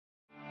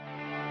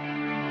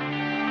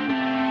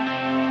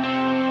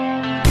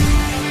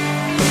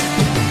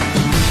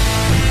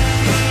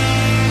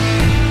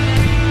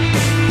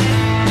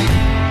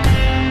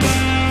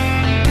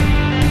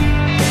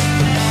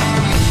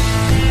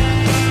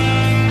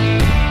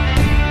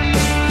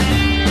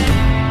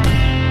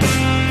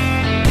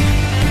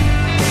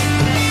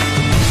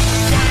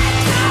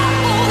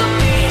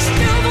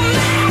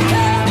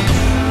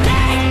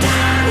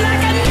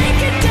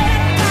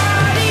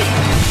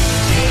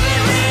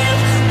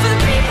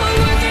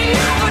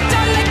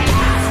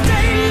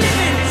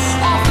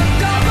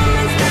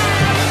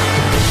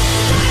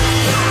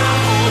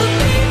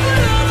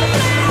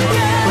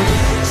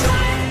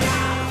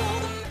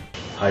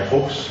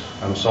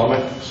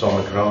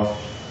Soumik Rao,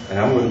 and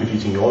I'm going to be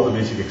teaching you all the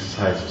basic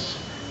exercises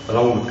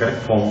along with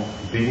correct form,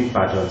 breathing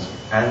patterns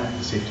and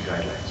the safety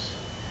guidelines.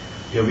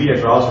 Here we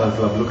at Rao's Health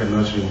Club look at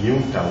nurturing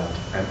new talent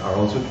and are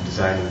also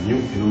designing new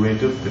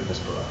innovative fitness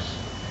products.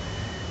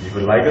 You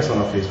can like us on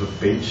our Facebook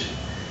page.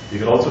 You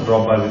can also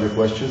drop by with your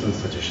questions and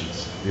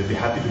suggestions. We'll be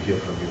happy to hear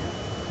from you.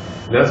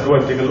 Let's go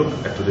and take a look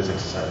at today's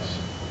exercise.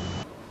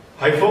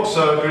 Hi folks,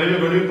 today we're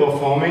going to be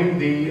performing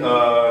the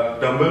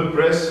dumbbell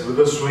press with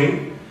a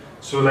swing.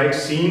 So like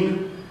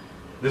seen,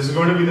 this is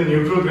going to be the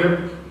neutral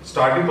grip,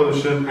 starting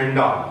position and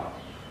down.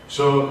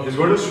 So he's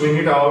going to swing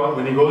it out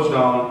when he goes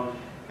down,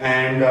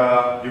 and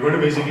you're going to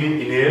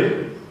basically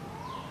inhale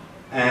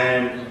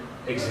and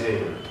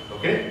exhale,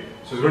 okay?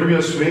 So it's going to be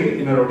a swing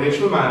in a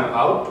rotational manner,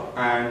 out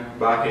and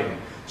back in.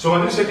 So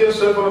once you set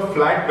yourself on a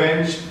flat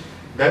bench,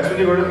 that's when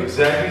you're going to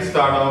exactly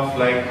start off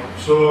like,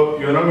 so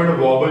you're not going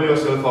to wobble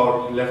yourself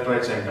out left,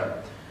 right,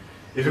 center.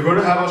 If you're going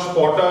to have a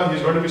spotter,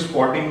 he's going to be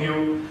spotting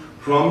you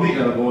from the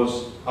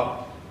elbows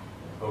up,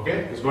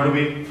 okay? It's going to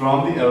be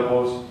from the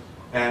elbows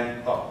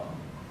and up.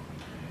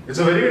 It's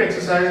a very good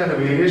exercise and a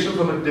variation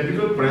from the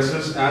typical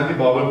presses and the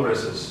barbell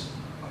presses.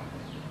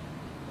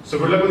 So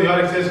good luck with your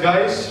exercise,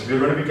 guys. We're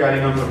going to be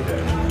carrying on from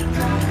there.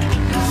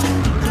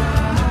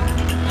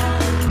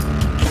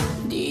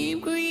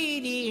 Deep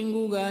breathing,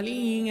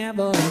 googling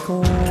about a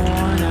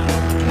corner.